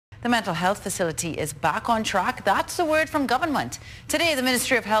The mental health facility is back on track. That's the word from government. Today, the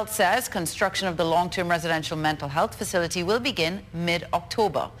Ministry of Health says construction of the long-term residential mental health facility will begin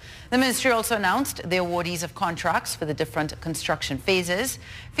mid-October. The ministry also announced the awardees of contracts for the different construction phases.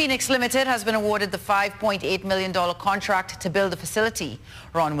 Phoenix Limited has been awarded the $5.8 million contract to build the facility.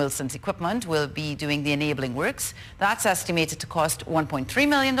 Ron Wilson's equipment will be doing the enabling works. That's estimated to cost $1.3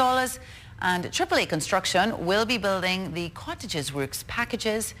 million. And AAA Construction will be building the cottages works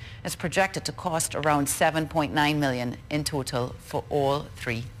packages. It's projected to cost around $7.9 million in total for all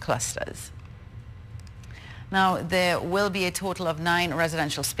three clusters. Now, there will be a total of 9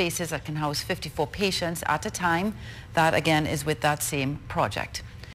 residential spaces that can house 54 patients at a time. That, again, is with that same project.